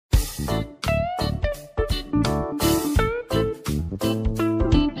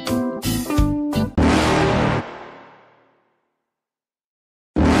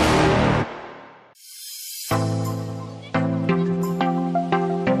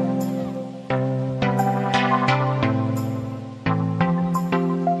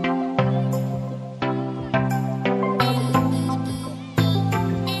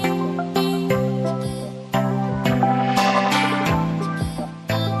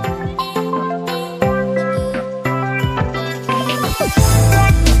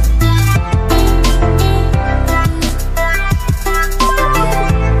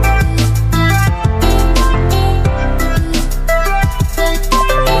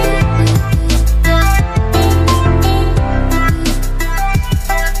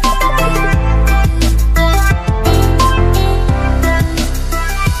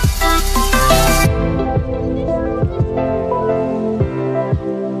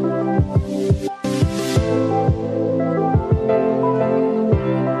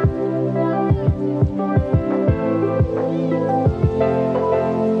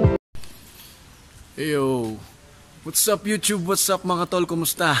Yo, what's up YouTube? What's up mga tol?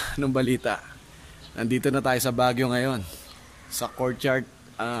 Kumusta? Anong balita? Nandito na tayo sa Baguio ngayon, sa courtyard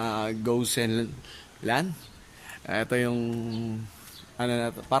Gosen Land. Ito yung ano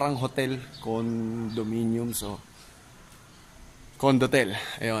na, parang hotel, condominium, so condotel.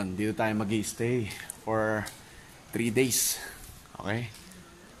 Ayun, dito tayo mag-stay for 3 days. Okay?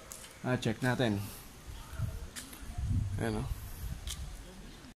 Check natin. Ayan o.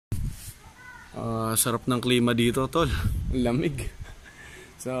 Sarap ng klima dito, tol. Lamig.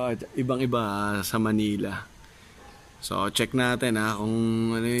 So, ibang-iba sa Manila. So, check natin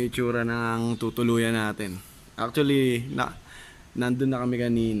kung ano yung itsura ng tutuluyan natin. Actually, nandun na kami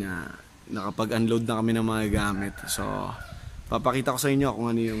kanina. Nakapag-unload na kami ng mga gamit. So, papakita ko sa inyo kung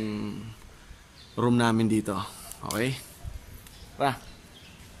ano yung room namin dito. Okay? Tara!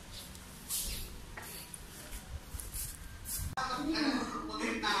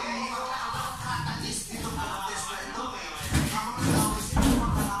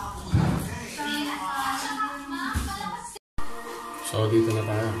 So, dito na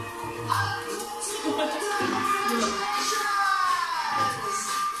tayo.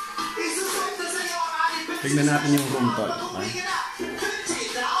 Tignan natin yung room tol. Okay?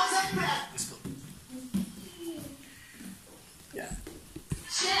 Yeah.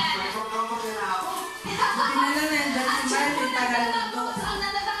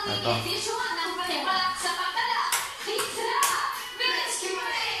 Ito.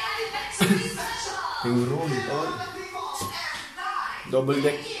 Yung room tol. Double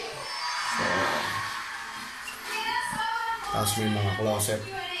deck. So, tapos may mga closet.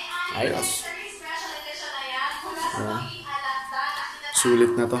 Ayos.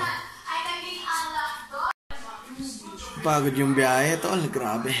 Sulit na to. Pagod yung biyahe tol.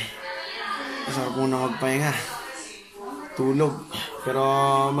 Grabe. Masarap muna magpahinga. Tulog. Pero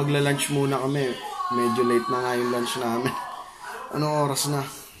magla-lunch muna kami. Medyo late na nga yung lunch namin. Anong oras na?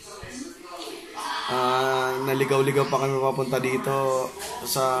 Naligaw-ligaw pa kami papunta dito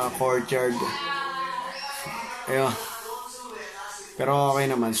sa courtyard. Ayun. Pero okay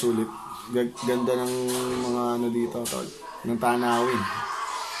naman, sulit. Ganda ng mga ano dito, tol. Ng tanawin.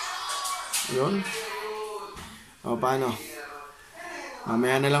 Yun. O, paano?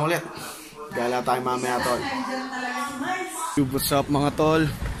 Mamaya na lang ulit. Gala tayo mamaya, tol. What's up mga tol?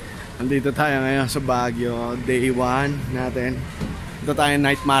 Nandito tayo ngayon sa Baguio. Day 1 natin. Dito tayo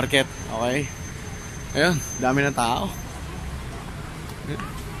night market. Okay? Ayun, dami ng tao.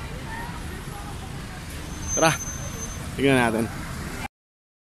 Tara, tignan natin.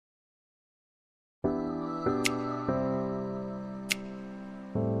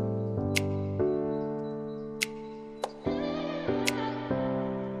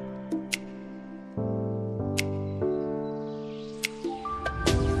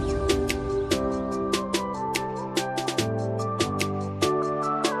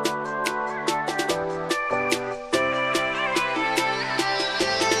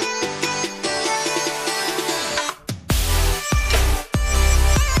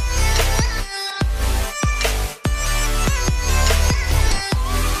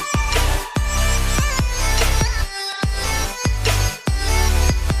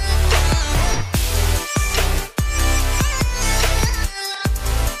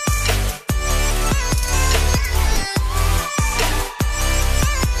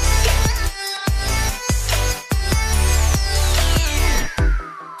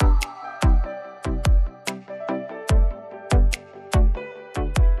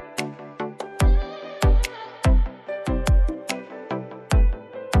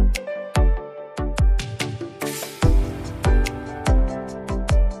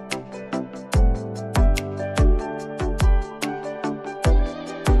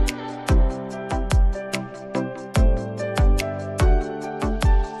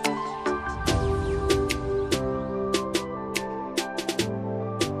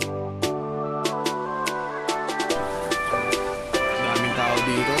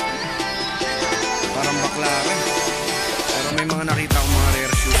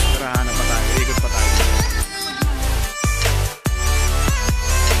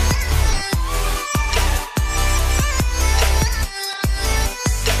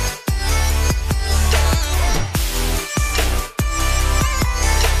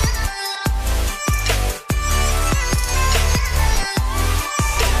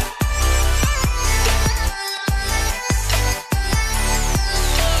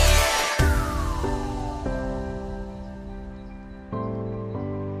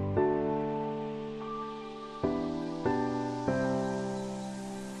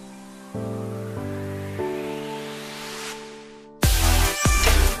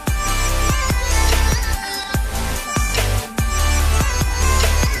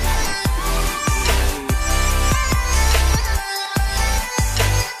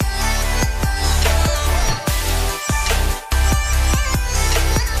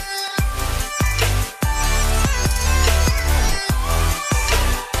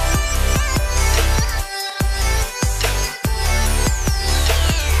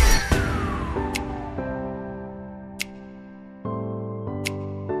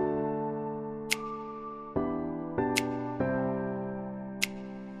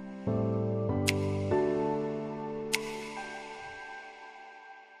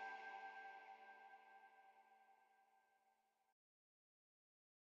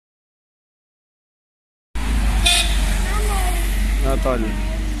 tol.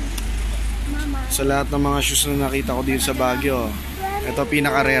 Sa lahat ng mga shoes na nakita ko dito sa Baguio, ito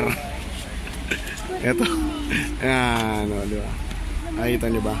pinaka-rare. Ito. Ayan, o, di ba? Nakita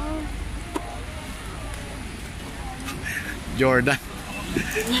nyo ba? Jordan.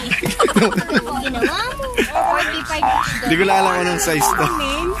 Ginawa mo. 45. Hindi ko lang alam anong size to.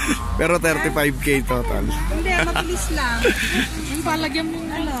 Pero 35k total. Hindi, mabilis lang. Yung palagyan mo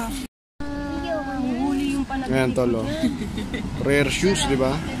yung ala. Huli yung panagay. Ayan tol, oh. Rare shoes, di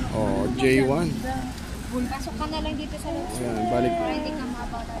ba? Oh, J1. Pasok ka na lang dito sa loob. Ayan, balik. Para hindi ka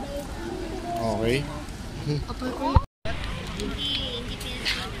mababa. Okay.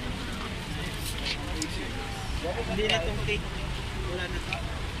 Hindi na itong cake. Wala na to.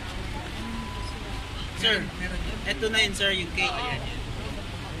 Sir, ito na yun sir, yung cake.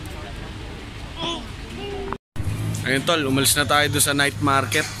 Ayun tol, umalis na tayo doon sa night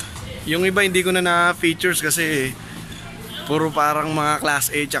market. Yung iba hindi ko na features kasi puro parang mga class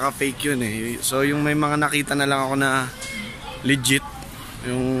A tsaka fake yun eh. So yung may mga nakita na lang ako na legit,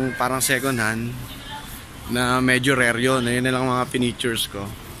 yung parang second hand na medyo rare yun. Ayun na lang mga features ko.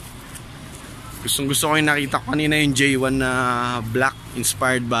 Gusto ko yung nakita ko kanina yung J1 na black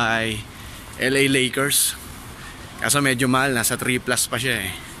inspired by LA Lakers. Kaso medyo mahal, nasa 3 plus pa siya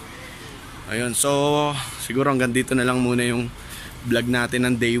eh. Ayun, so siguro hanggang dito na lang muna yung vlog natin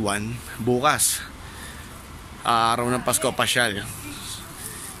ng day 1. Bukas, araw ng Pasko, pasyal.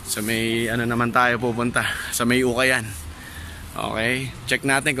 So may ano naman tayo pupunta, sa may Ukayan. Okay, check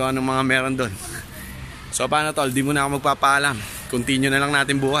natin kung anong mga meron doon. So paano tol, di mo na ako magpapaalam. Continue na lang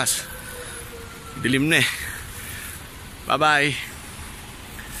natin bukas. Dilim na eh. Bye bye.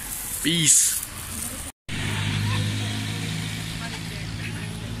 Peace.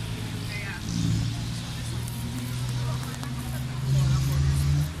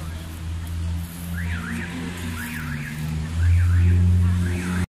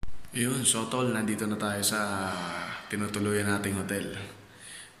 Yun, so tol, nandito na tayo sa tinutuluyan nating hotel.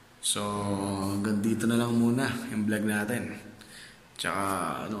 So hanggang dito na lang muna yung vlog natin. Tsaka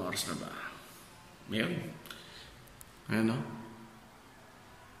ano oras na ba? Ngayon? Ayan o.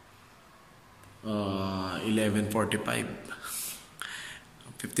 11:45.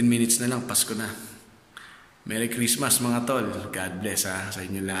 15 minutes na lang, Pasko na. Merry Christmas mga tol. God bless ha, sa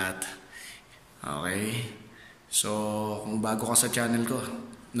inyo lahat. Okay? So, kung bago ka sa channel ko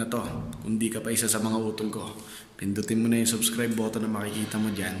na to, kung di ka pa isa sa mga utol ko, pindutin mo na yung subscribe button na makikita mo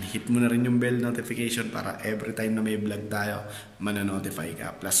dyan. Hit mo na rin yung bell notification para every time na may vlog tayo, mananotify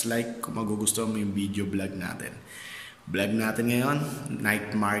ka. Plus like kung magugustuhan mo yung video vlog natin. Vlog natin ngayon,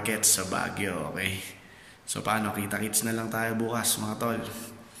 night market sa Baguio, okay? So paano, kita-kits na lang tayo bukas mga tol.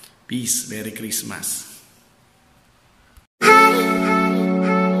 Peace, Merry Christmas.